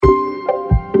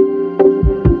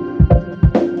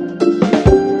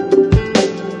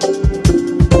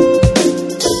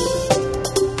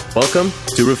Welcome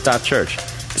to Rooftop Church.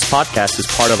 This podcast is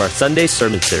part of our Sunday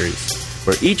sermon series,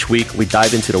 where each week we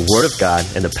dive into the Word of God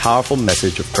and the powerful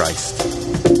message of Christ.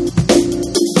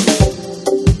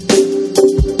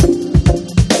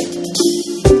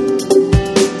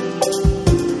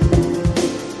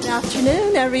 Good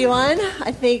afternoon, everyone.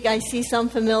 I think I see some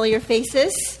familiar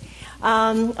faces.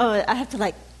 I have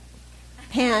to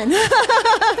pan.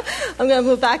 I'm going to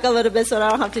move back a little bit so I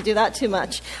don't have to do that too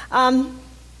much.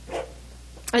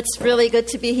 It's really good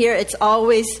to be here. It's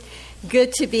always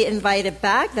good to be invited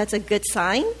back. That's a good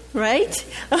sign, right?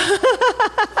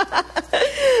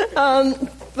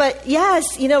 But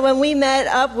yes, when we met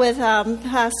up with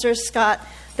Pastor Scott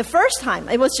the first time,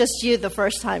 it was just you the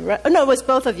first time, right? No, it was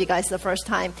both of you guys the first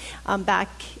time back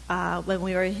when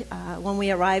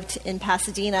we arrived in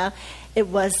Pasadena. It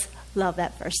was love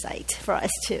at first sight for us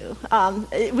too.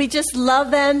 We just love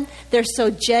them. They're so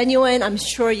genuine. I'm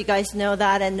sure you guys know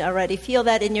that and already feel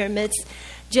that in your midst.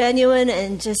 Genuine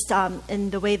and just in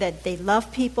the way that they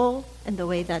love people and the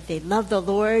way that they love the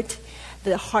Lord,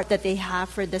 the heart that they have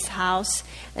for this house.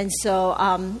 And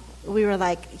so we were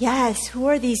like, yes, who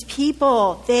are these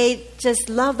people? They just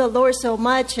love the Lord so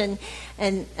much and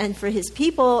for his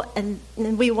people, and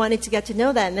we wanted to get to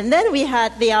know them. And then we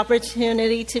had the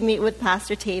opportunity to meet with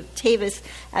Pastor Tavis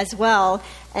as well.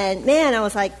 And man, I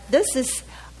was like, this is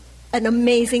an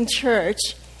amazing church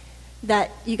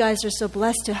that you guys are so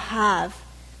blessed to have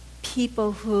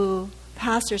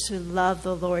pastors who love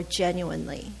the Lord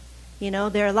genuinely.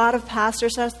 There are a lot of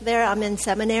pastors out there. I'm in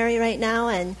seminary right now,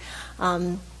 and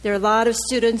there are a lot of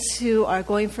students who are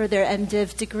going for their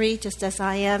MDiv degree, just as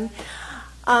I am.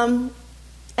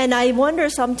 And I wonder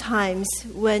sometimes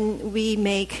when we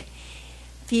make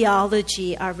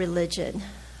theology our religion,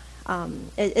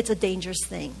 it's a dangerous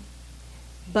thing.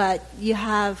 But you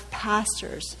have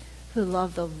pastors who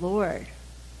love the Lord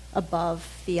above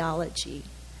theology,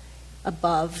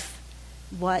 above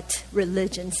what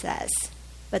religion says.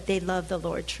 But they love the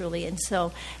Lord truly. And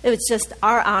so it was just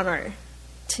our honor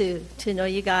to know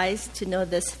you guys, to know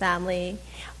this family,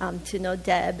 to know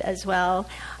Deb as well.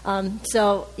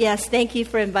 So, yes, thank you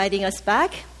for inviting us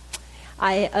back.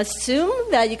 I assume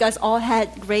that you guys all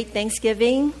had great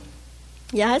Thanksgiving.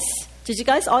 Yes? Did you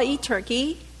guys all eat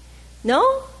turkey?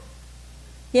 No?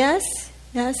 Yes?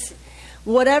 Yes?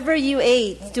 Whatever you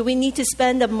ate, do we need to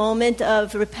spend a moment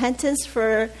of repentance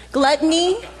for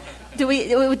gluttony? Do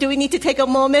we need to take a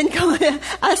moment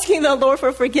asking the Lord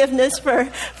for forgiveness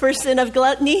for sin of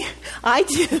gluttony? I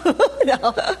do.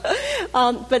 No.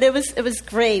 But it was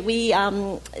great. We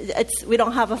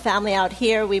don't have a family out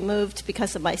here. We moved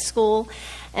because of my school,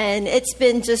 and it's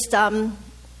been just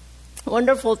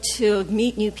wonderful to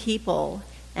meet new people,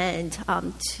 and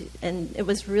it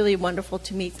was really wonderful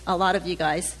to meet a lot of you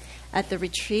guys at the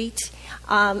retreat.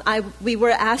 We were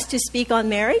asked to speak on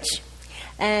marriage.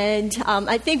 And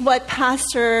I think what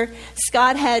Pastor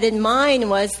Scott had in mind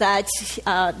was that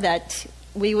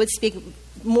we would speak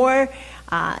more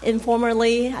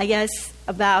informally, I guess,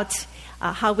 about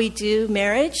how we do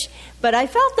marriage. But I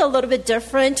felt a little bit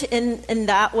different in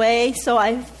that way. So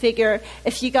I figure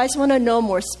if you guys want to know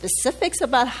more specifics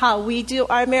about how we do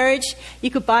our marriage, you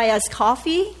could buy us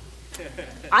coffee.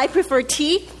 I prefer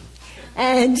tea.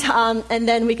 And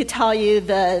then we could tell you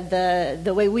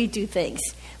the way we do things.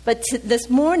 But this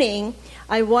morning,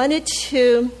 I wanted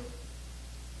to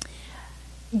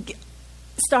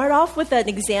start off with an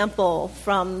example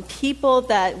from people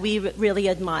that we really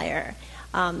admire,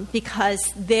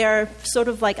 because they're sort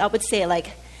of I would say,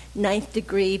 ninth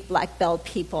degree black belt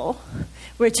people.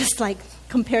 We're just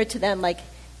compared to them,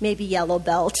 maybe yellow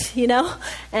belt,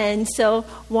 And so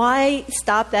why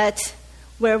stop at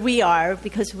where we are,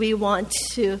 because we want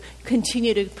to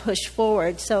continue to push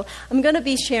forward. So I'm going to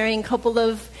be sharing a couple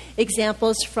of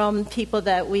examples from people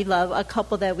that we love, a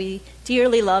couple that we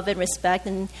dearly love and respect,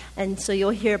 and so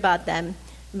you'll hear about them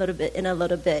in a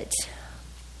little bit.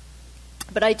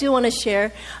 But I do want to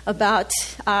share about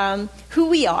who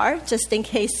we are, just in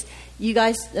case you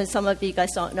guys, some of you guys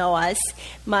don't know us.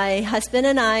 My husband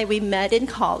and I, we met in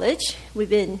college.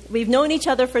 We've known each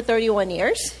other for 31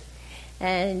 years,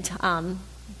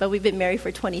 but we've been married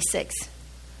for 26.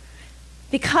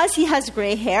 Because he has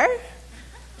gray hair,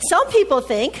 some people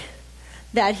think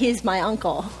that he's my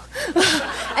uncle.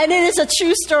 And it is a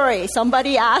true story.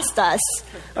 Somebody asked us,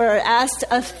 or asked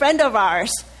a friend of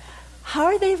ours, how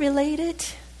are they related?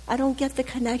 I don't get the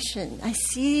connection. I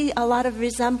see a lot of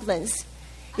resemblance.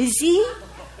 Is he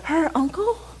her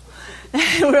uncle?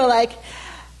 And we're like,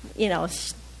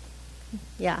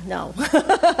 yeah, no.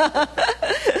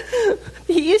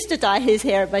 He used to dye his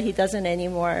hair, but he doesn't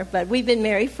anymore. But we've been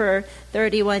married for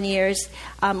 31 years.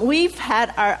 We've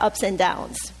had our ups and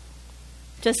downs,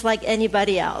 just like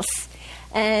anybody else.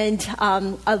 And,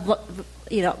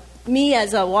 me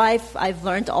as a wife, I've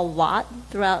learned a lot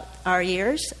throughout our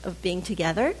years of being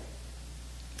together.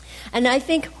 And I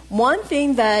think one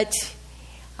thing that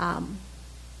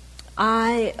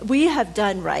we have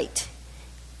done right,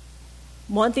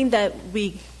 one thing that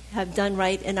we have done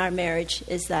right in our marriage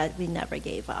is that we never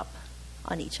gave up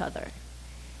on each other.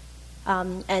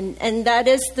 And that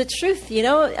is the truth,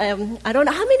 I don't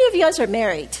know, how many of you guys are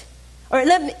married? Or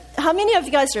how many of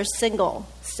you guys are single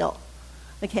still?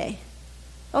 Okay.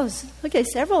 Oh, okay,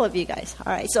 several of you guys.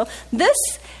 All right. So this,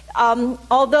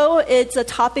 although it's a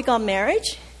topic on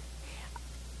marriage,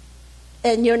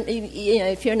 and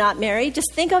if you're not married,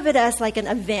 just think of it as like an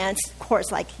advanced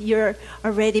course, like you're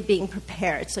already being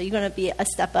prepared. So you're going to be a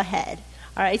step ahead.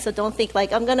 All right. So don't think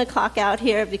like I'm going to clock out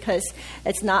here because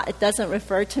it doesn't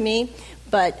refer to me.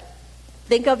 But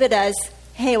think of it as,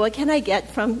 hey, what can I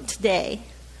get from today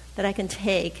that I can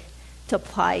take to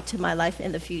apply to my life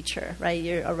in the future? Right.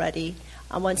 You're already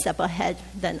one step ahead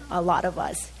than a lot of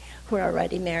us who are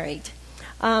already married.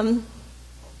 So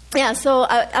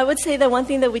I would say that one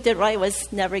thing that we did right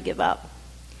was never give up.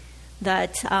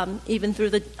 That even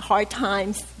through the hard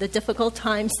times, the difficult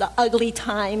times, the ugly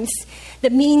times, the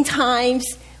mean times,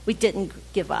 we didn't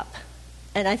give up.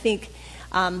 And I think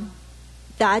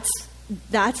that's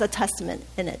a testament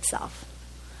in itself.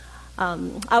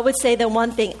 I would say that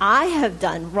one thing I have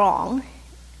done wrong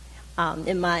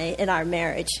in our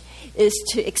marriage is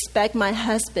to expect my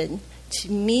husband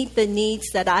to meet the needs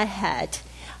that I had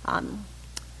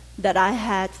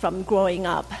from growing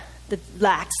up, the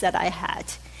lacks that I had,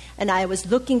 and I was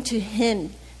looking to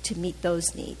him to meet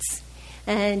those needs.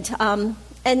 And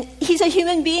he's a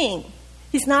human being;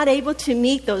 he's not able to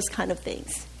meet those kind of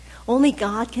things. Only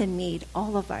God can meet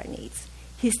all of our needs.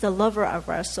 He's the lover of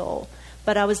our soul.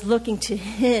 But I was looking to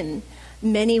him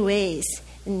many ways.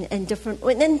 And different,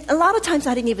 and a lot of times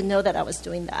I didn't even know that I was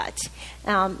doing that,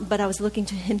 but I was looking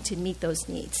to him to meet those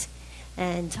needs,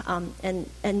 and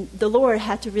the Lord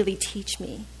had to really teach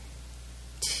me,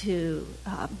 to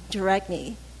direct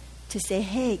me, to say,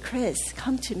 "Hey, Chris,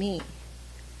 come to me.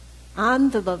 I'm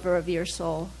the lover of your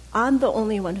soul. I'm the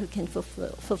only one who can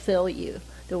fulfill you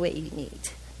the way you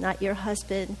need. Not your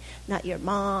husband, not your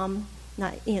mom,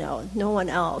 not no one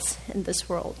else in this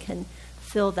world can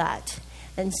fill that."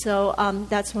 And so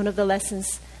that's one of the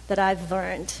lessons that I've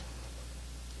learned.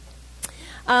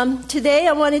 Today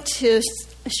I wanted to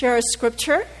share a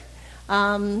scripture.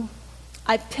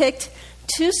 I picked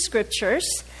two scriptures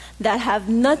that have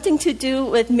nothing to do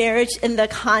with marriage in the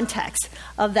context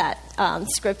of that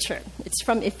scripture. It's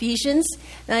from Ephesians,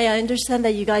 and I understand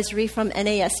that you guys read from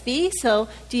NASB. So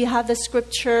do you have the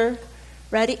scripture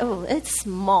ready? Oh, it's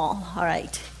small. All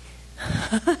right.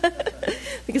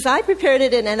 Because I prepared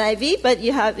it in NIV, but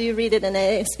you read it in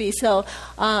NASB. So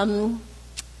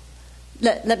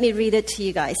let me read it to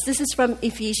you guys. This is from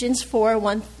Ephesians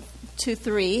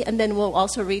 4:1-3, and then we'll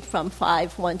also read from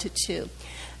 5:1-2.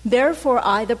 Therefore,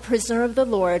 I, the prisoner of the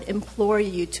Lord, implore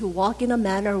you to walk in a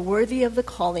manner worthy of the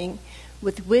calling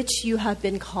with which you have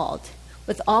been called,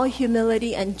 with all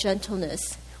humility and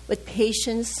gentleness, with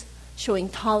patience, showing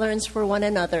tolerance for one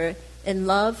another, in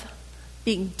love,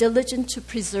 being diligent to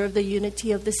preserve the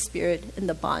unity of the Spirit in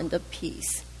the bond of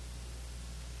peace.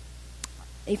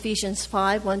 Ephesians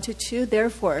 5:1-2,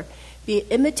 therefore, be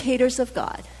imitators of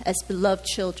God as beloved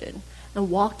children, and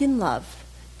walk in love,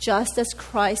 just as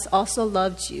Christ also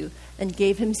loved you and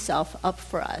gave himself up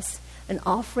for us, an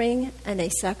offering and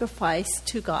a sacrifice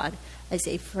to God as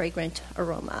a fragrant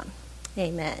aroma.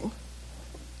 Amen.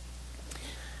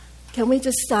 Can we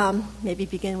just maybe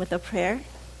begin with a prayer?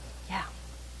 Yeah.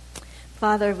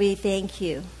 Father, we thank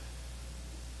you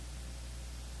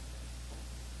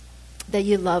that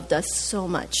you loved us so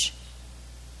much,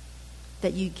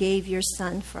 that you gave your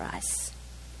Son for us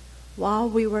while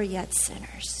we were yet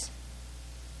sinners,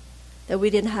 that we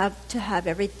didn't have to have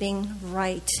everything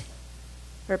right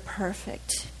or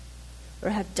perfect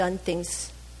or have done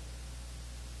things,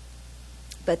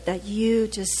 but that you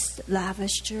just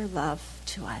lavished your love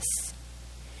to us.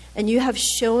 And you have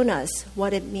shown us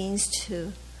what it means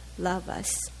to love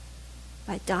us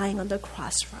by dying on the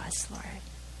cross for us, Lord.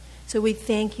 So we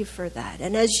thank you for that.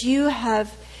 And as you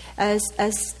have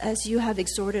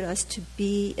exhorted us to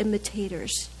be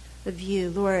imitators of you,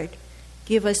 Lord,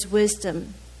 give us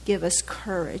wisdom, give us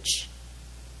courage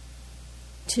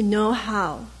to know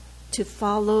how to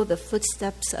follow the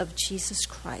footsteps of Jesus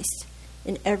Christ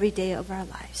in every day of our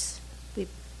lives. We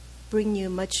bring you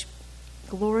much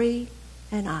glory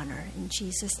and honor. In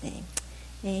Jesus' name,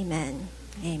 amen.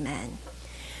 Amen.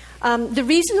 The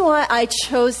reason why I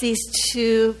chose these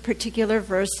two particular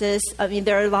verses, I mean,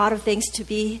 there are a lot of things to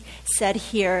be said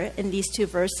here in these two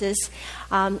verses.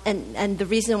 And the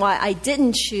reason why I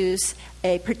didn't choose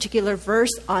a particular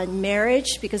verse on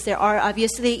marriage, because there are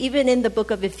obviously, even in the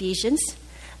book of Ephesians,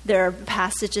 there are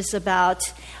passages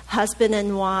about husband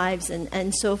and wives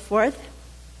and so forth,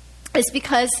 is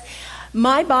because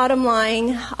my bottom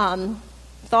line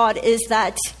thought is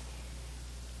that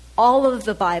all of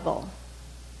the Bible,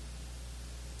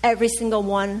 every single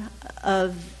one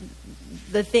of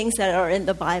the things that are in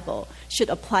the Bible should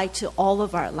apply to all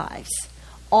of our lives,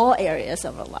 all areas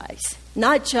of our lives.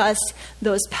 Not just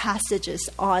those passages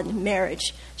on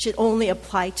marriage should only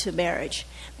apply to marriage,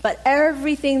 but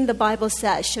everything the Bible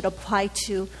says should apply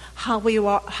to how we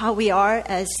are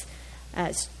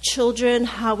as children,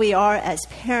 how we are as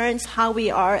parents, how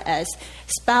we are as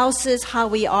spouses, how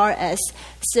we are as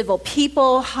civil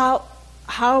people,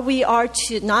 how we are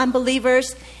to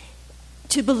non-believers,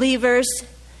 to believers.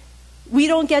 We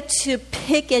don't get to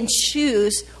pick and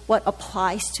choose what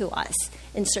applies to us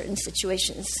in certain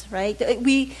situations, right?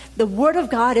 The Word of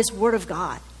God is Word of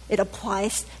God. It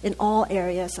applies in all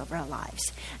areas of our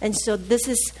lives. And so this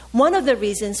is one of the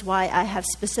reasons why I have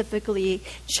specifically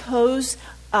chosen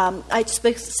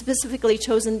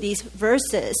these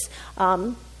verses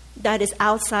that is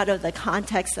outside of the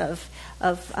context of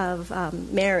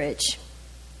marriage.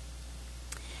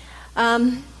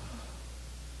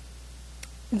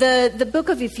 The book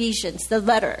of Ephesians, the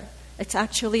letter, it's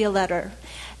actually a letter.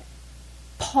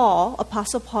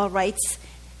 Apostle Paul writes,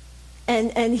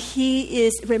 and he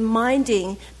is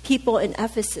reminding people in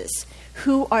Ephesus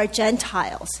who are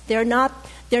Gentiles. They're not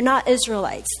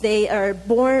Israelites. They are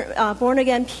born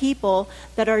again people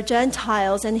that are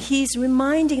Gentiles, and he's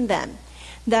reminding them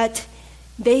that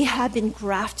they have been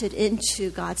grafted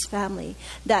into God's family,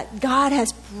 that God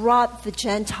has brought the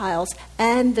Gentiles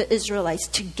and the Israelites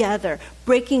together,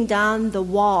 breaking down the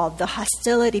wall, the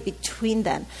hostility between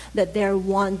them, that they're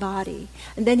one body.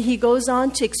 And then he goes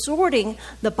on to exhorting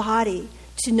the body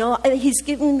to know, he's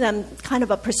giving them kind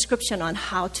of a prescription on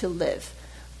how to live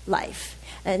life.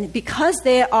 And because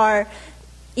they are,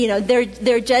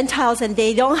 they're Gentiles and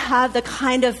they don't have the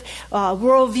kind of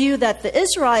worldview that the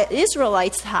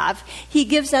Israelites have, he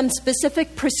gives them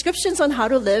specific prescriptions on how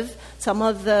to live some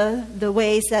of the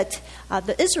ways that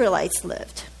the Israelites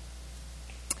lived.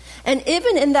 And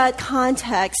even in that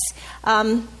context,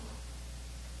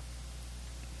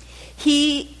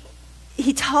 he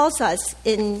tells us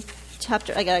in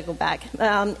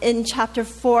in chapter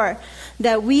 4,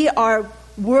 that we are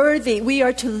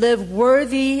to live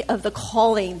worthy of the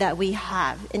calling that we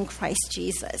have in Christ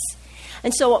Jesus.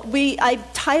 And so I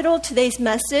titled today's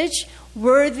message,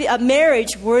 "A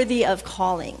Marriage Worthy of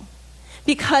Calling."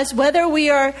 Because whether we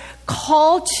are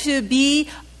called to be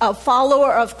a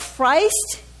follower of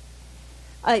Christ,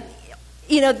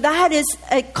 that is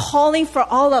a calling for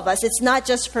all of us. It's not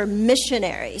just for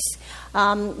missionaries.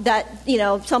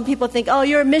 Some people think, oh,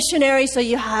 you're a missionary, so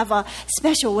you have a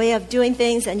special way of doing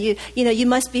things, and you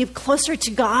must be closer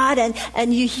to God,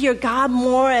 and you hear God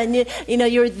more, and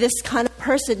you're this kind of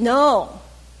person. No,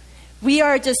 we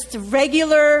are just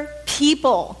regular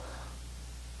people.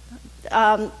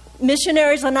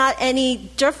 Missionaries are not any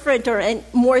different or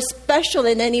more special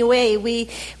in any way.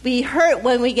 We hurt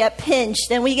when we get pinched,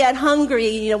 and we get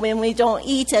hungry, when we don't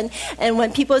eat, and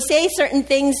when people say certain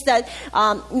things that,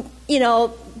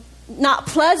 not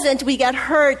pleasant, we get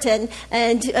hurt, and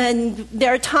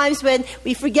there are times when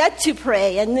we forget to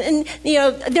pray, and we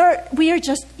are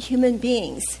just human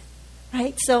beings,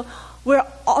 right? So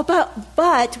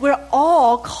but we're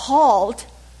all called.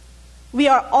 We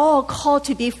are all called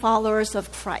to be followers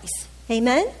of Christ.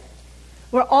 Amen?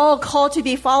 We're all called to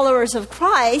be followers of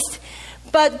Christ.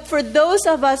 But for those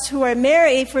of us who are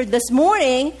married, for this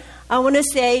morning, I want to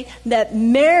say that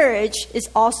marriage is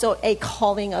also a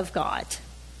calling of God.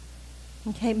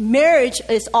 Okay? Marriage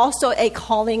is also a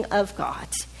calling of God.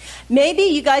 Maybe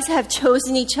you guys have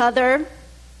chosen each other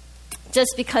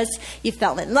just because you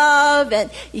fell in love and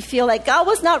you feel like God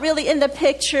was not really in the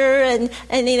picture, and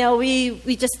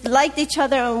we just liked each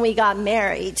other and we got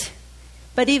married.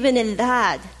 But even in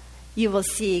that, you will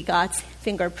see God's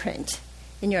fingerprint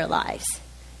in your lives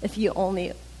if you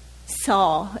only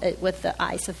saw it with the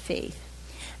eyes of faith.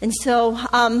 And so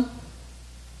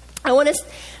I want to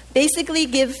basically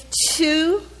give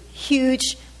two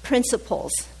huge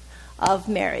principles of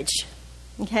marriage.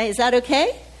 Okay, is that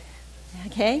okay?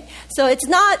 Okay, so it's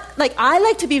not like I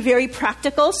like to be very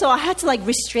practical, so I had to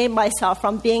restrain myself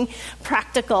from being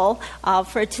practical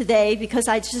for today, because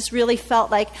I just really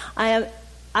felt like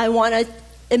I want to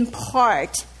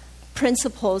impart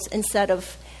principles instead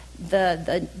of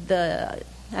the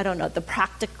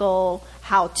practical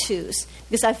how-tos.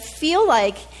 Because I feel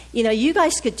like, you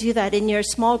guys could do that in your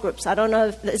small groups. I don't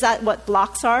know, is that what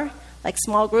blocks are? Like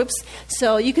small groups?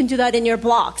 So you can do that in your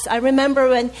blocks. I remember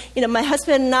when, my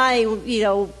husband and I,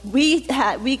 we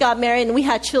got married and we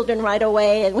had children right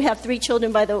away, and we have 3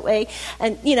 children, by the way.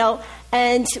 And,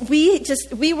 and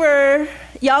we were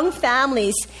young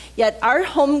families, yet our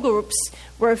home groups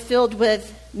were filled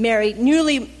with married,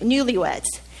 newlyweds.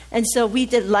 And so we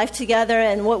did life together,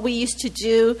 and what we used to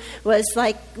do was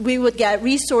we would get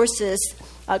resources,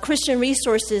 Christian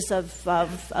resources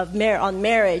on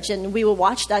marriage, and we would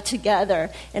watch that together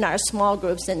in our small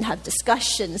groups and have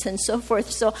discussions and so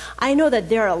forth. So I know that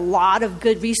there are a lot of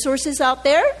good resources out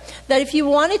there that if you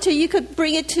wanted to, you could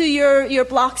bring it to your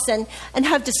blocks and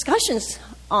have discussions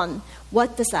on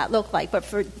what does that look like. But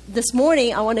for this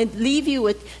morning, I want to leave you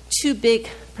with 2 big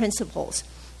principles.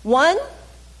 One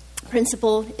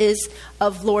principle is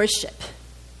of lordship.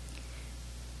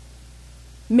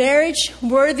 Marriage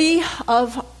worthy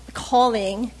of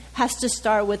calling has to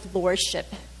start with lordship.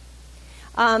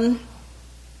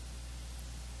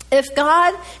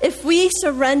 If we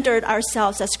surrendered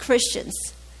ourselves as Christians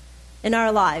in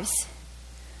our lives,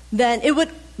 then it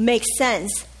would make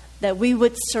sense that we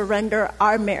would surrender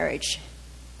our marriage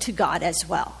to God as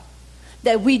well.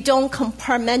 That we don't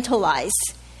compartmentalize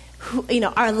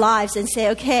our lives and say,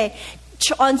 okay,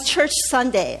 on church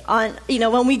Sunday,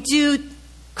 when we do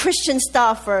Christian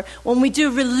stuff or when we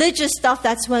do religious stuff,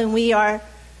 that's when we are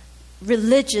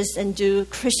religious and do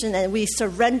Christian, and we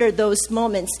surrender those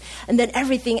moments. And then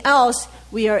everything else,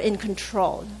 we are in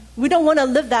control. We don't want to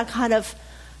live that kind of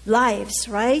lives,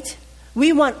 right?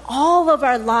 We want all of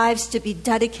our lives to be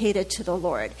dedicated to the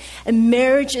Lord. And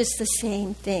marriage is the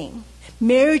same thing.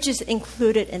 Marriage is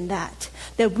included in that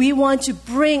we want to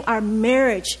bring our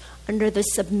marriage under the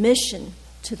submission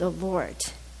to the Lord.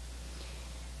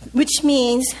 Which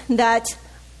means that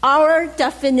our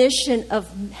definition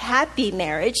of happy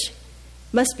marriage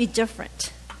must be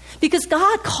different. Because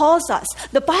God calls us,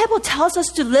 the Bible tells us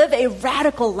to live a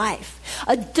radical life,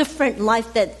 a different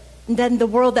life than the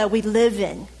world that we live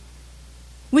in.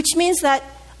 Which means that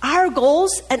our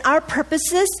goals and our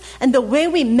purposes and the way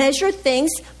we measure things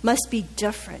must be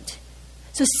different.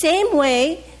 So same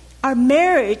way, our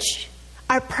marriage,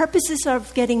 our purposes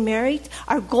of getting married,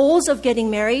 our goals of getting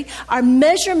married, our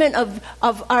measurement of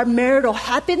our marital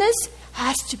happiness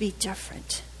has to be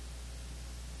different.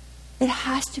 It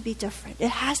has to be different. It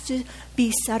has to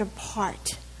be set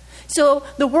apart. So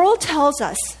the world tells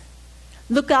us,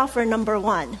 look out for number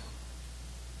 1.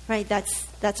 Right?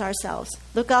 That's ourselves.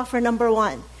 Look out for number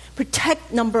 1.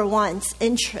 Protect number 1's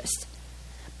interest.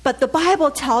 But the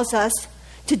Bible tells us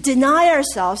to deny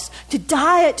ourselves, to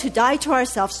die to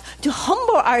ourselves, to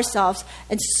humble ourselves,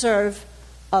 and serve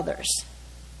others.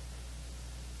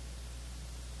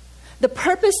 The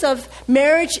purpose of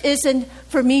marriage isn't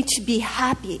for me to be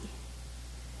happy.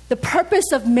 The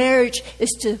purpose of marriage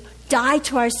is to die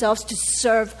to ourselves to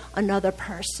serve another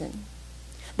person.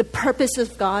 The purpose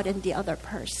of God and the other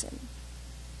person.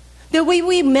 The way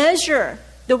we measure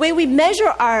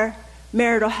our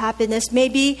marital happiness may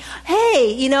be,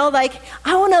 hey,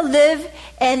 I want to live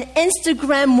an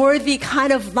Instagram-worthy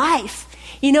kind of life,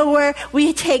 where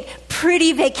we take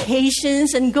pretty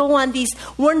vacations and go on these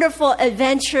wonderful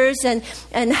adventures and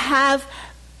have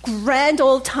grand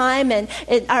old time, and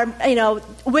our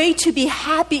way to be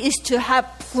happy is to have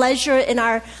pleasure in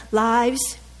our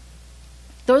lives.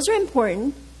 Those are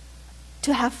important.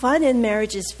 To have fun in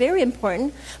marriage is very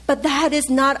important, but that is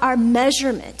not our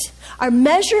measurement. Our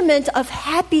measurement of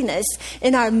happiness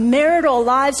in our marital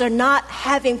lives are not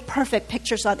having perfect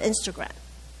pictures on Instagram.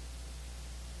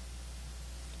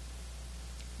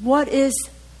 What is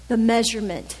the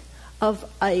measurement of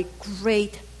a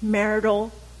great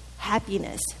marital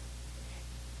happiness?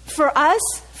 For us,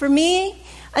 for me,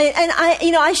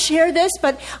 I share this,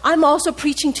 but I'm also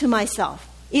preaching to myself.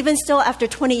 Even still after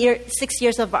 26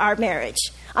 years of our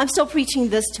marriage, I'm still preaching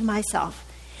this to myself.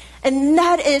 And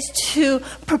that is to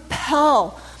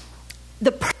propel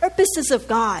the purposes of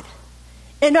God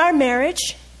in our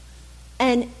marriage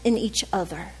and in each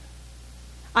other.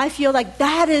 I feel like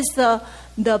that is the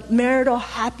marital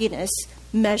happiness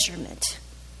measurement.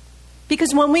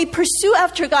 Because when we pursue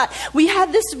after God, we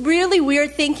have this really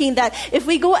weird thinking that if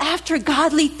we go after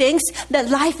godly things, that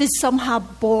life is somehow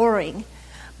boring.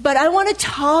 But I want to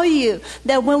tell you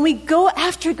that when we go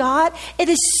after God, it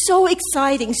is so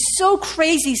exciting, so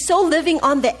crazy, so living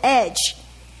on the edge.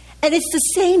 And it's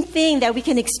the same thing that we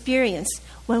can experience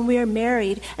when we are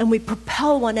married and we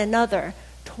propel one another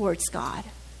towards God.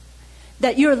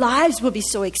 that your lives will be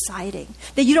so exciting,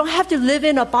 that you don't have to live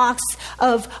in a box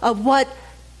of what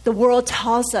the world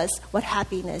tells us what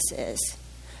happiness is.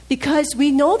 Because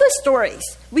we know the stories.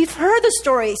 We've heard the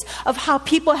stories of how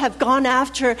people have gone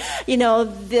after,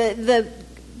 the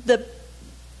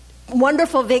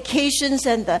wonderful vacations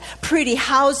and the pretty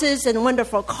houses and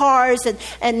wonderful cars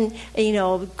and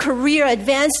career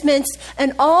advancements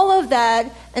and all of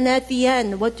that. And at the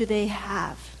end, what do they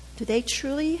have? Do they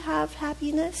truly have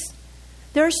happiness?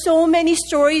 There are so many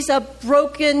stories of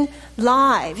broken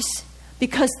lives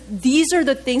because these are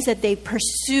the things that they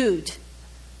pursued.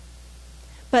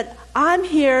 But I'm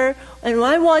here and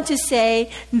I want to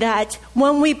say that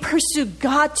when we pursue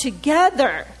God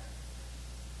together,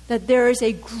 that there is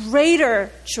a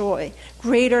greater joy,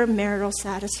 greater marital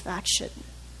satisfaction.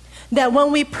 That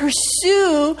when we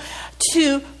pursue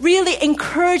to really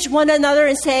encourage one another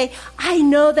and say, I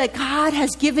know that God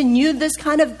has given you this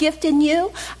kind of gift in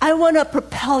you. I want to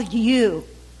propel you.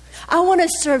 I want to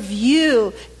serve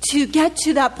you to get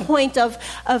to that point of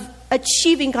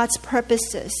achieving God's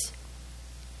purposes.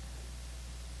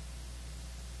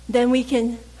 Then we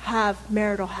can have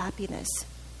marital happiness.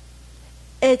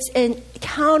 It's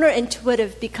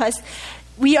counterintuitive because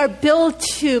we are built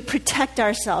to protect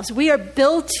ourselves. We are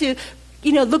built to,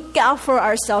 look out for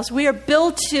ourselves. We are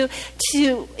built to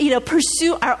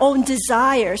pursue our own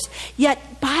desires.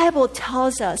 Yet Bible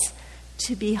tells us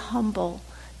to be humble,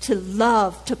 to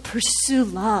love, to pursue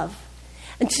love.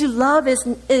 And to love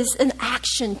is an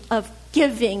action of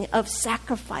giving, of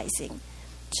sacrificing,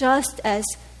 just as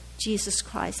Jesus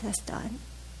Christ has done.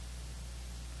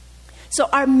 So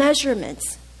our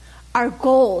measurements, our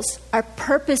goals, our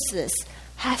purposes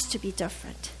has to be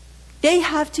different. They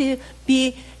have to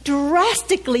be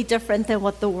drastically different than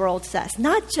what the world says.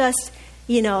 Not just,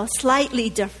 slightly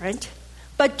different,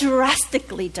 but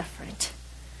drastically different.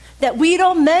 That we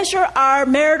don't measure our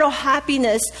marital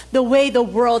happiness the way the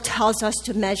world tells us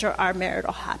to measure our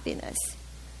marital happiness.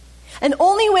 And the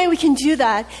only way we can do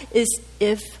that is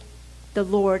if the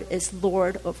Lord is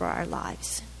Lord over our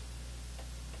lives.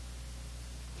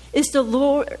 Is the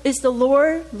Lord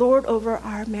Lord over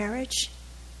our marriage?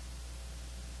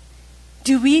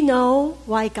 Do we know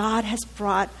why God has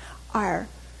brought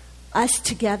us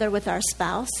together with our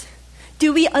spouse?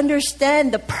 Do we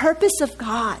understand the purpose of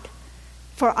God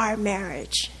for our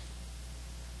marriage?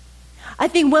 I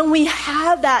think when we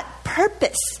have that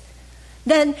purpose,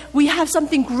 then we have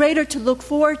something greater to look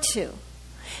forward to.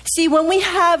 See, when we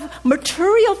have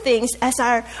material things as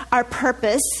our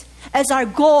purpose, as our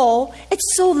goal,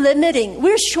 it's so limiting.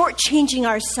 We're shortchanging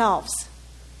ourselves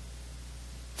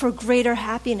for greater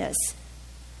happiness.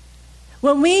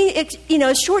 When we,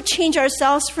 shortchange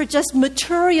ourselves for just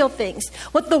material things,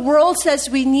 what the world says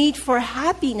we need for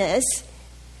happiness,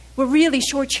 we're really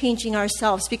shortchanging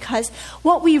ourselves because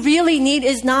what we really need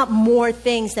is not more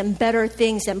things and better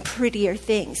things and prettier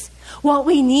things. What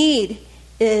we need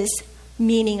is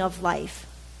meaning of life.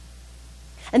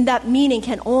 And that meaning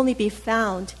can only be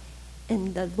found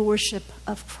in the lordship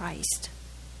of Christ.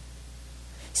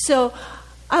 So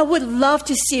I would love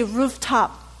to see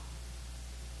rooftop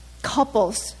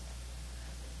couples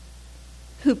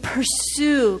who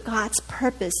pursue God's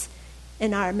purpose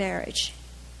in our marriage.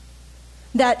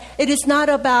 That it is not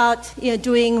about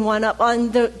doing one up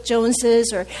on the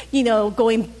Joneses or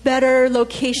going better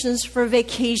locations for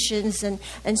vacations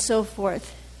and so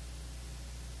forth.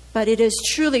 But it is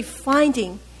truly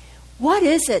finding what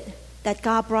is it that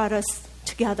God brought us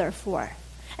together for,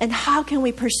 and how can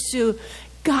we pursue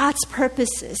God's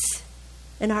purposes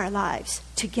in our lives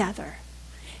together.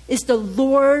 Is the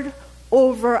Lord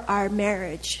over our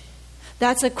marriage?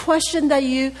 That's a question that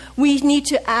we need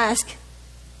to ask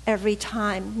every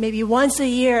time, maybe once a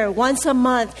year, once a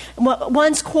month,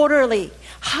 once quarterly.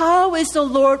 How is the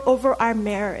Lord over our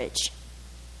marriage?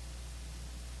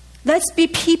 Let's be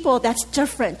people that's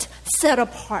different, set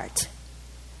apart.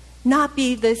 Not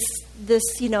be this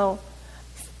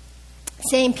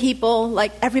same people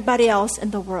like everybody else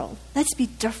in the world. Let's be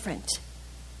different.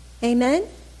 Amen?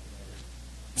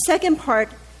 Second part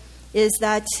is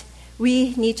that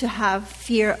we need to have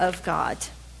fear of God.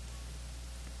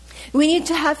 We need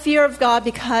to have fear of God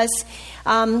because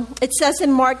it says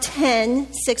in Mark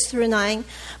 10, 6 through 9,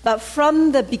 but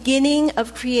from the beginning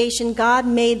of creation, God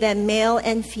made them male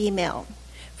and female.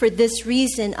 For this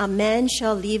reason, a man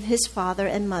shall leave his father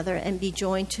and mother and be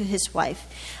joined to his wife,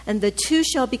 and the two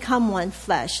shall become one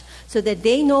flesh, so that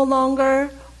they no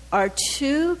longer are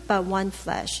two, but one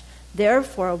flesh.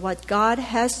 Therefore, what God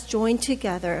has joined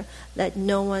together, let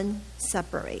no one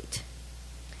separate.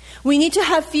 We need to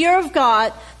have fear of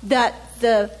God that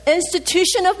the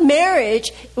institution of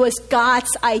marriage was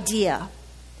God's idea.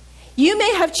 You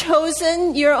may have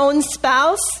chosen your own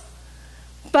spouse,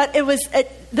 but it was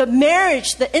the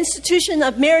marriage, the institution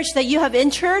of marriage that you have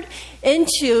entered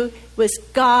into was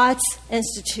God's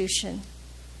institution.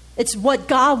 It's what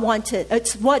God wanted.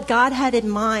 It's what God had in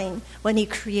mind when he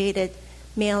created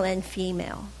male and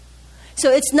female. So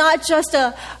it's not just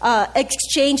a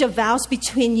exchange of vows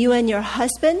between you and your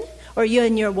husband or you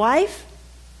and your wife,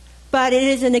 but it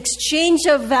is an exchange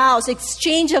of vows,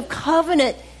 exchange of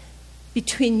covenant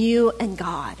between you and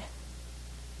God.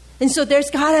 And so there's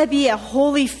got to be a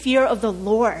holy fear of the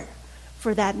Lord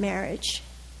for that marriage.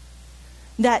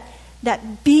 That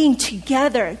being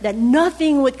together, that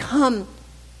nothing would come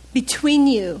between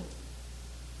you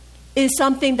is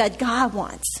something that God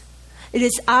wants. It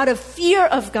is out of fear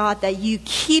of God that you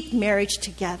keep marriage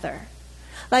together.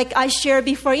 Like I shared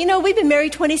before, we've been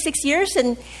married 26 years,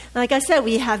 and like I said,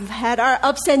 we have had our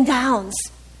ups and downs.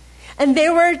 And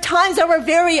there were times that were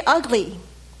very ugly.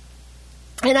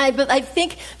 And I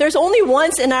think there's only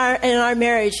once in our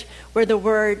marriage where the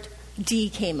word D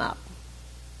came up.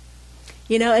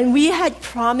 And we had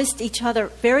promised each other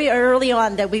very early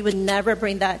on that we would never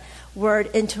bring that word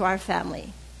into our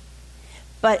family.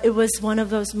 But it was one of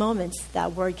those moments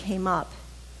that word came up.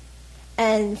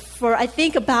 And for, I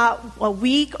think, about a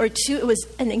week or two, it was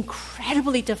an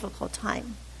incredibly difficult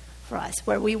time for us,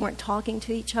 where we weren't talking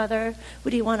to each other.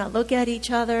 We didn't want to look at each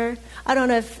other. I don't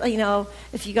know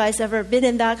if you guys ever been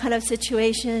in that kind of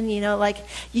situation, like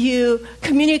you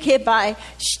communicate by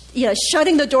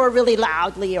shutting the door really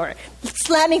loudly or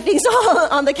slamming things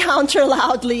on the counter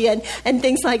loudly and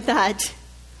things like that.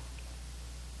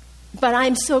 But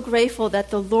I'm so grateful that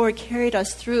the Lord carried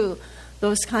us through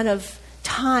those kind of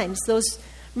times, those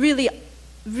really,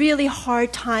 really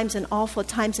hard times and awful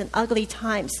times and ugly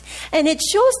times. And it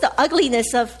shows the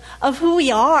ugliness of who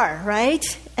we are, right?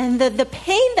 And the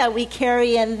pain that we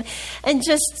carry and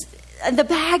just the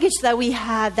baggage that we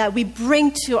have, that we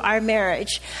bring to our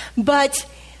marriage. But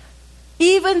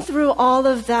even through all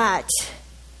of that,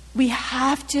 we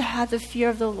have to have the fear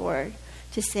of the Lord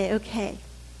to say, okay,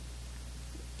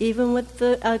 even with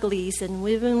the uglies and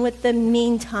even with the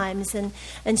mean times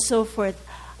and so forth,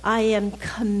 I am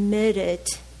committed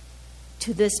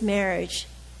to this marriage,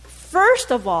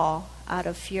 first of all, out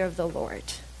of fear of the Lord,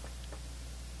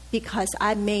 because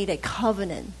I made a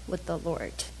covenant with the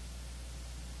Lord.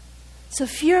 So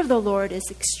fear of the Lord is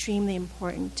extremely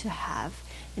important to have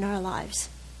in our lives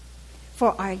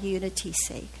for our unity's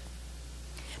sake.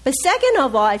 But second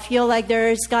of all, I feel like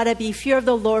there's got to be fear of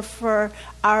the Lord for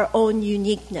our own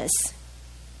uniqueness.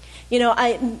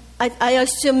 I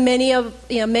assume many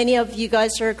of you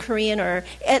guys are Korean or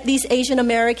at least Asian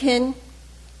American.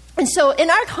 And so in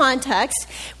our context,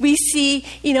 we see,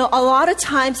 a lot of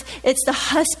times it's the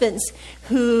husbands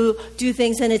who do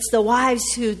things and it's the wives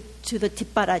who do the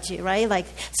뒷바라지, right? Like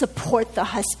support the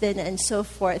husband and so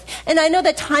forth. And I know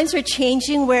that times are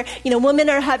changing where, women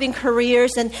are having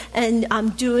careers and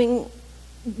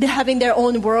having their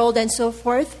own world and so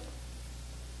forth.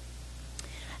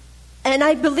 And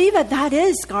I believe that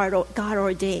is God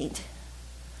ordained.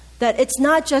 That it's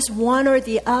not just one or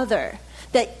the other.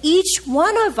 That each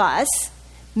one of us,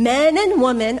 men and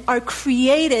women, are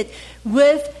created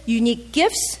with unique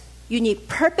gifts, unique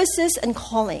purposes, and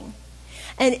calling.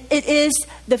 And it is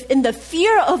in the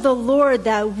fear of the Lord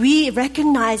that we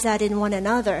recognize that in one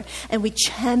another, and we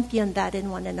champion that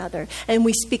in one another, and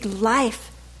we speak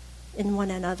life in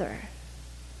one another.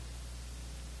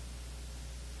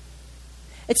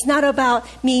 It's not about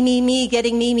me,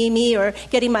 getting me, or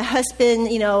getting my husband,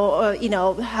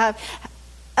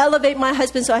 elevate my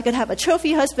husband so I could have a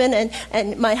trophy husband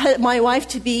and my wife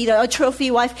to be a trophy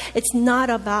wife. It's not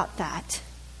about that.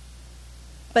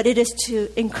 But it is to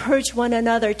encourage one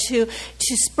another, to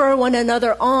spur one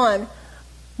another on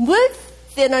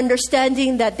with an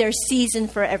understanding that there's season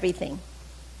for everything.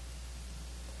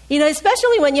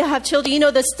 Especially when you have children.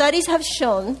 The studies have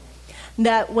shown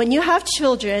that when you have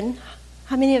children,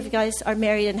 how many of you guys are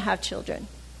married and have children?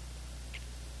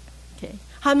 Okay.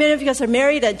 How many of you guys are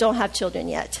married and don't have children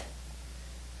yet?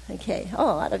 Okay.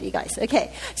 Oh, a lot of you guys.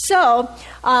 Okay. So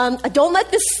don't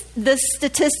let the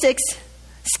statistics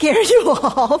scare you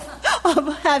off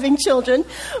of having children.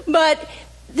 But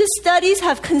the studies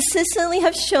have consistently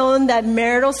shown that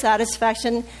marital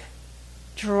satisfaction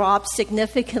drops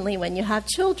significantly when you have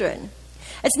children.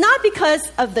 It's not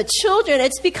because of the children.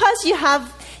 It's because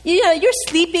you're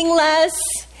sleeping less.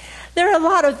 There are a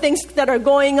lot of things that are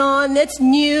going on. It's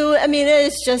new. I mean,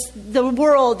 it's just the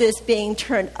world is being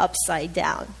turned upside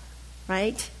down,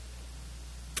 right?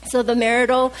 So the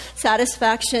marital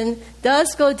satisfaction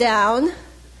does go down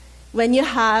when you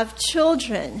have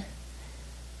children.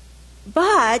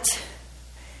 But,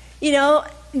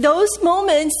 those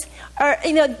moments are,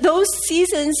 those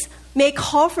seasons may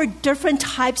call for different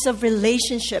types of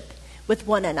relationship with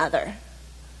one another.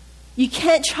 You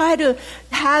can't try to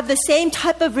have the same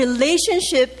type of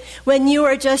relationship when you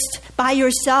are just by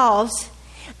yourselves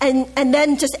and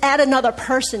then just add another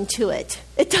person to it.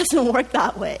 It doesn't work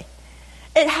that way.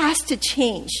 It has to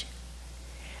change.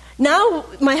 Now,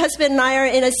 my husband and I are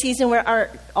in a season where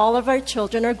all of our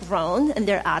children are grown and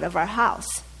they're out of our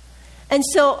house. And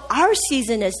so our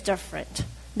season is different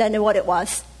than what it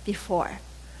was before.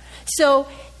 So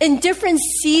in different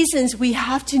seasons, we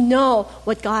have to know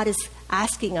what God is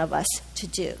asking of us to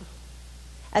do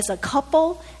as a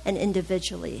couple and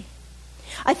individually.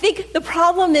 I think the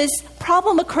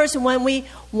problem occurs when we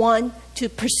want to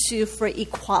pursue for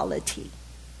equality.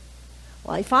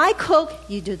 Well, if I cook,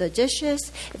 you do the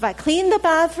dishes. If I clean the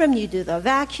bathroom, you do the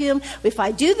vacuum. If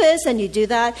I do this and you do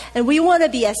that. And we want to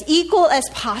be as equal as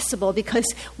possible because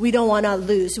we don't want to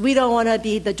lose. We don't want to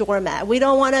be the doormat. We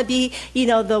don't want to be,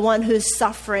 the one who's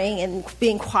suffering and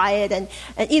being quiet. And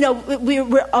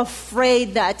we're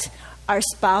afraid that our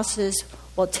spouses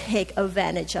will take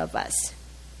advantage of us.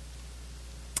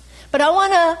 But I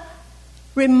want to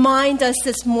remind us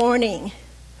this morning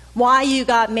why you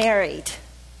got married.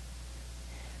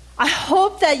 I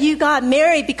hope that you got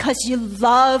married because you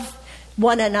love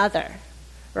one another,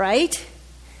 right?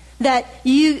 That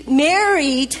you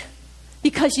married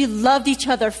because you loved each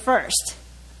other first.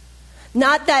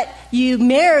 Not that you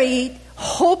married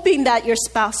hoping that your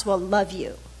spouse will love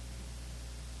you.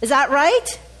 Is that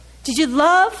right? Did you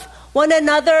love one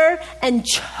another and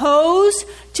chose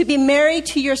to be married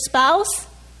to your spouse?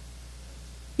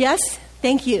 Yes?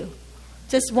 Thank you.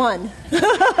 Just one.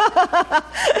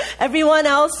 Everyone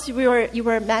else, you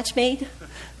were match made,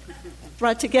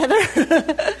 brought together.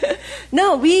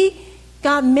 No, we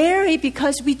got married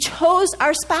because we chose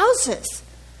our spouses,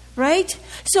 right?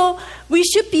 So we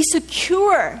should be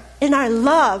secure in our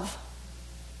love.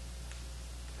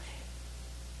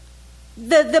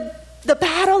 The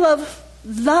battle of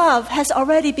love has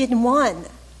already been won.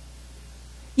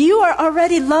 You are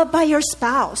already loved by your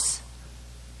spouse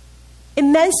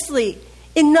immensely,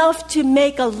 enough to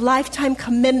make a lifetime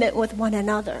commitment with one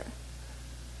another.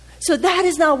 So that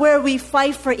is not where we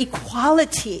fight for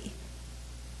equality.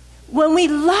 When we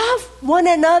love one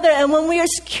another and when we are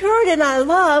secured in our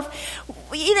love,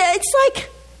 it's like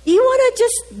you want to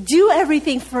just do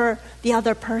everything for the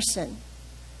other person.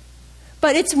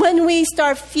 But it's when we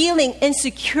start feeling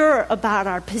insecure about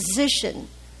our position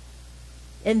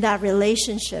in that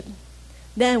relationship,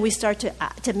 then we start to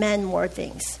demand more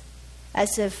things,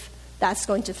 as if that's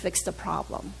going to fix the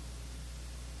problem.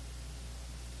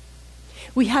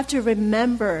 We have to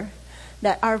remember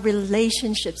that our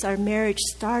relationships, our marriage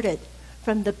started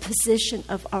from the position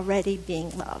of already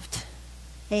being loved.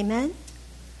 Amen?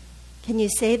 Can you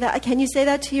say that? Can you say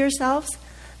that to yourselves?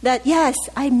 That, yes,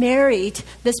 I married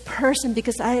this person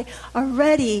because I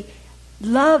already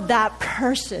loved that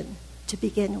person to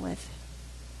begin with.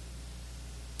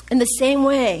 In the same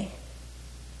way,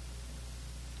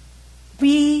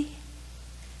 we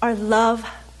are loved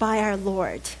by our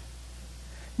Lord.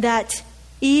 That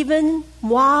even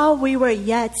while we were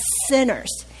yet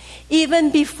sinners, even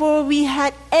before we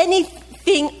had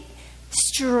anything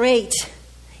straight,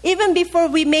 even before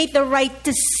we made the right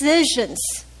decisions,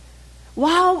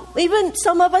 even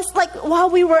some of us, while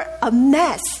we were a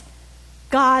mess,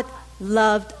 God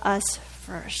loved us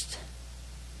first.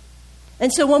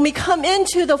 And so when we come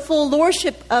into the full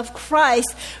lordship of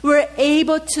Christ, we're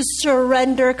able to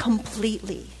surrender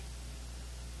completely.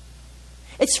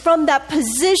 It's from that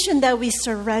position that we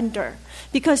surrender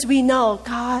because we know,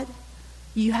 God,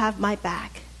 you have my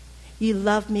back. You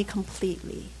love me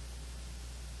completely.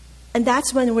 And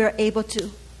that's when we're able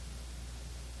to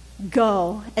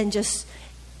go and just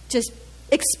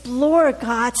explore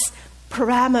God's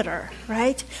parameter,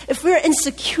 right? If we're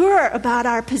insecure about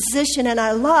our position and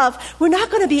our love, we're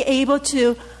not going to be able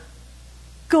to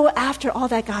go after all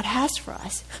that God has for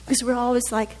us because we're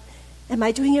always like, am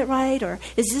I doing it right? Or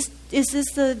is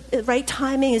this the right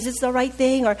timing? Is this the right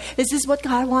thing? Or is this what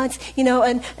God wants?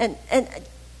 And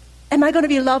am I going to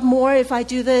be loved more if I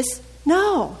do this?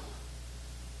 No.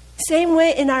 Same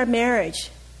way in our marriage.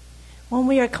 When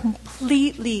we are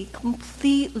completely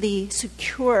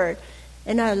secured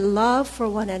in our love for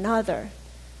one another,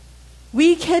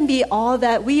 we can be all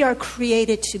that we are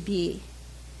created to be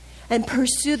and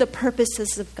pursue the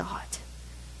purposes of God.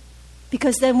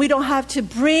 Because then we don't have to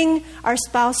bring our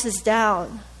spouses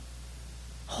down,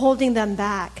 holding them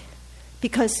back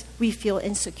because we feel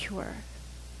insecure.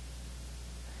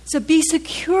 So be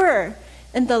secure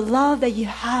in the love that you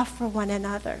have for one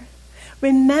another.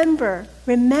 Remember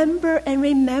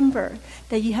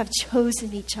that you have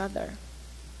chosen each other.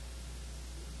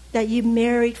 That you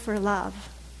married for love.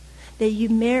 That you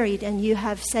married and you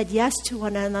have said yes to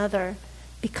one another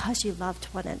because you loved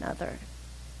one another.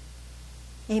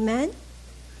 Amen?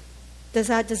 Does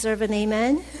that deserve an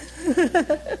amen?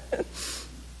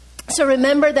 So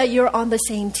remember that you're on the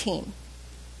same team.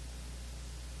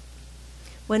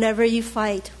 Whenever you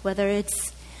fight, whether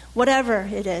it's whatever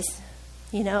it is,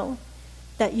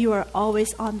 that you are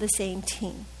always on the same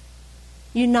team.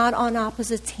 You're not on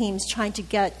opposite teams trying to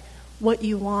get what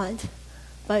you want,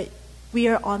 but we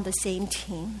are on the same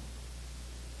team.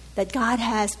 That God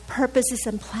has purposes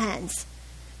and plans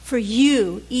for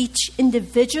you, each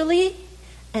individually,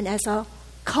 and as a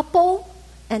couple,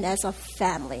 and as a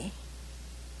family.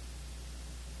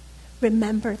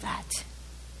 Remember that.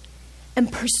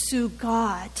 And pursue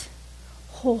God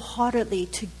wholeheartedly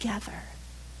together.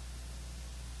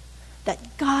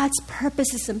 That God's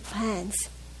purposes and plans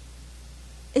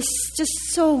is just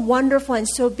so wonderful and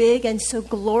so big and so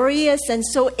glorious and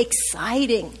so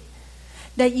exciting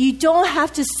that you don't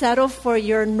have to settle for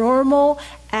your normal,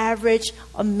 average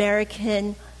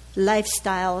American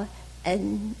lifestyle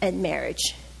and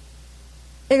marriage.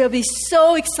 It'll be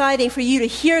so exciting for you to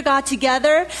hear God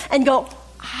together and go,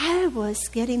 I was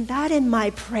getting that in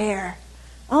my prayer.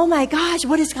 Oh my gosh,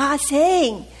 what is God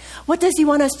saying? What does he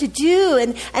want us to do?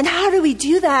 And how do we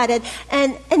do that?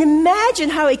 And imagine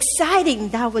how exciting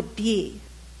that would be.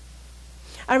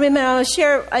 I remember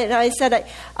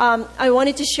I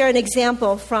wanted to share an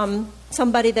example from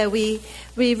somebody that we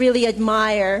really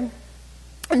admire.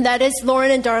 And that is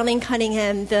Lauren and Darlene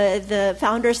Cunningham, the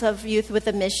founders of Youth with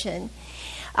a Mission.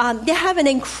 They have an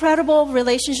incredible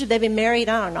relationship. They've been married,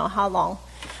 I don't know how long,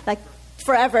 like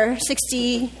forever,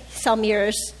 60-some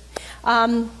years.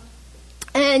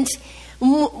 And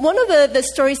one of the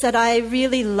stories that I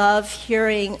really love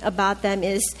hearing about them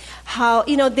is how,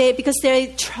 because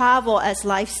they travel as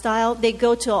lifestyle, they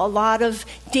go to a lot of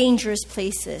dangerous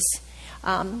places.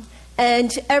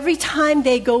 And every time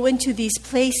they go into these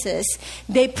places,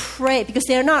 they pray, because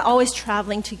they're not always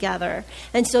traveling together.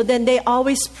 And so then they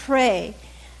always pray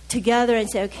together and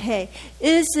say, okay,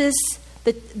 is this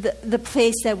the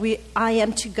place that I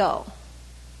am to go?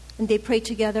 And they pray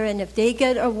together, and if they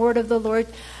get a word of the Lord,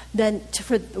 then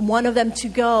for one of them to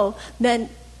go, then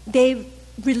they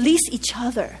release each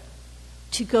other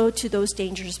to go to those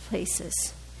dangerous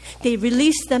places. They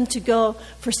release them to go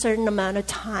for a certain amount of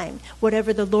time,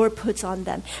 whatever the Lord puts on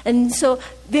them. And so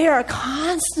they are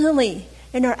constantly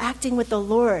interacting with the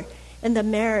Lord in the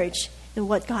marriage and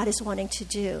what God is wanting to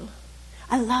do.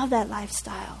 I love that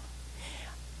lifestyle.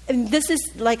 And this is,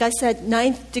 like I said,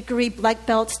 9th degree black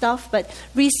belt stuff, but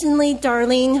recently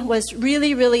Darlene was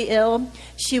really, really ill.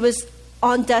 She was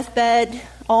on deathbed,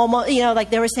 almost, like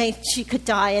they were saying she could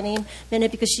die any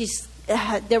minute because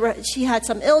she had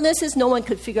some illnesses. No one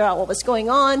could figure out what was going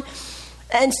on.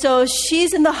 And so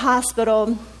she's in the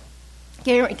hospital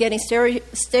getting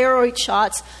steroid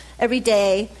shots every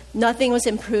day. Nothing was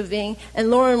improving. And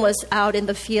Lauren was out in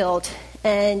the field.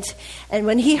 And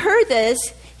when he heard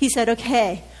this, he said,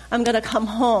 okay, I'm going to come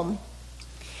home.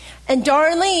 And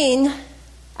Darlene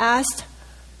asked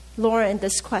Lauren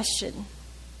this question.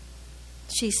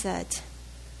 She said,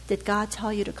 did God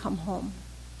tell you to come home?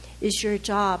 Is your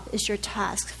job, is your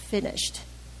task finished?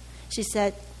 She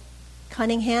said,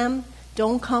 Cunningham,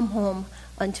 don't come home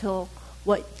until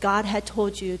what God had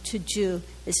told you to do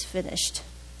is finished.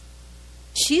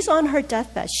 She's on her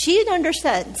deathbed. She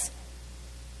understands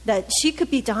that she could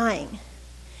be dying.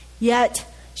 Yet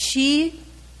she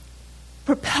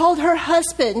propelled her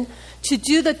husband to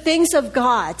do the things of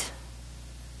God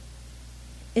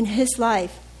in his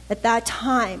life at that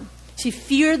time. She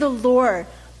feared the Lord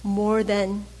more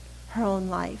than her own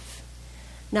life.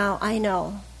 Now, I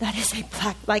know that is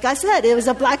like I said, it was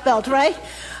a black belt, right?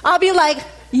 I'll be like,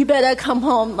 you better come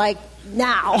home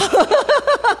now.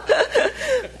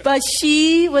 But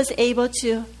she was able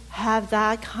to have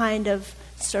that kind of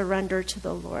surrender to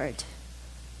the Lord.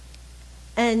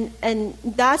 And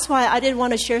that's why I didn't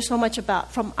want to share so much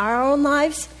about from our own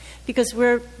lives, because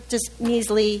we're just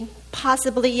measly,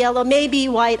 possibly yellow, maybe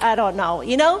white, I don't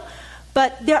know,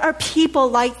 But there are people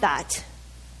like that.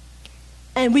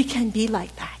 And we can be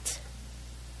like that.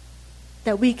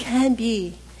 That we can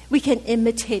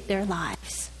imitate their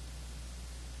lives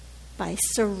by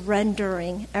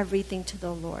surrendering everything to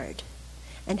the Lord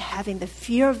and having the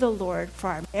fear of the Lord for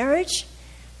our marriage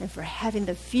and for having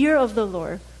the fear of the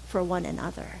Lord for one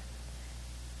another.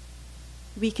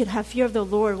 we can have fear of the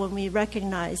Lord when we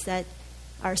recognize that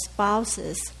our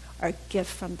spouses are a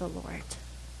gift from the Lord.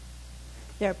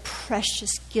 They're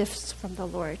precious gifts from the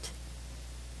Lord.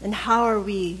 And how are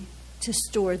we to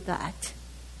steward that?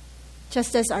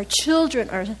 Just as our children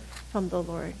are from the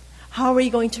Lord, how are we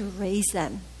going to raise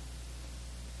them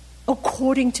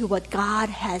according to what God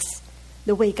has,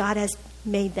 the way God has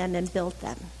made them and built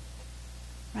them?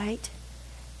 Right?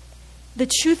 The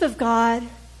truth of God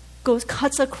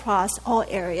cuts across all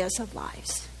areas of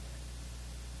lives.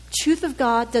 Truth of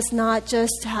God does not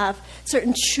just have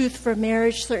certain truth for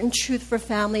marriage, certain truth for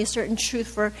family, certain truth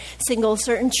for single,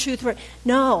 certain truth for...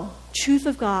 No, truth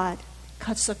of God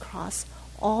cuts across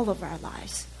all of our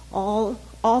lives, all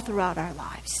throughout our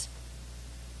lives.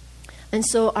 And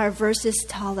so our verses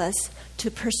tell us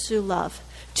to pursue love,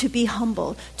 to be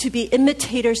humble, to be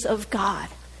imitators of God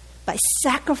by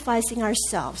sacrificing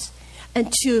ourselves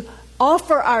and to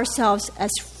offer ourselves as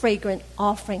fragrant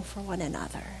offering for one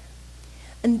another.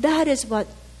 And that is what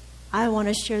I want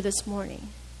to share this morning,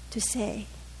 to say,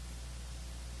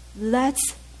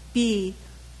 let's be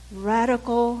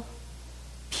radical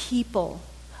people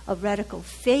of radical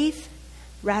faith,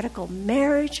 radical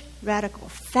marriage, radical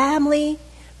family,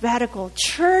 radical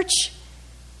church.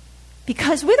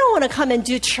 Because we don't want to come and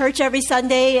do church every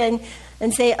Sunday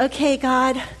and say, okay,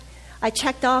 God, I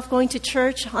checked off going to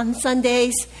church on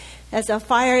Sundays as a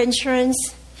fire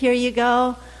insurance. Here you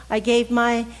go. I gave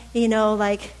my,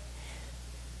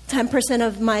 10%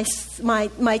 of my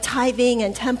tithing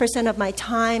and 10% of my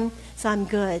time, so I'm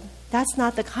good. That's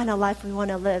not the kind of life we want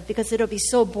to live, because it'll be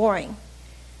so boring.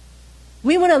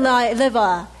 We want to live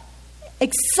a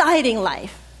exciting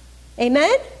life.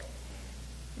 Amen?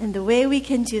 And the way we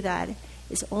can do that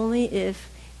is only if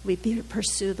we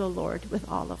pursue the Lord with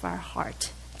all of our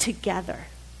heart, together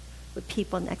with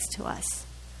people next to us.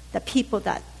 The people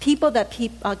that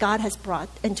God has brought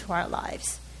into our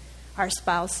lives, our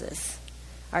spouses,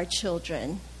 our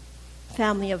children,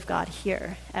 family of God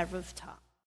here at Rooftop.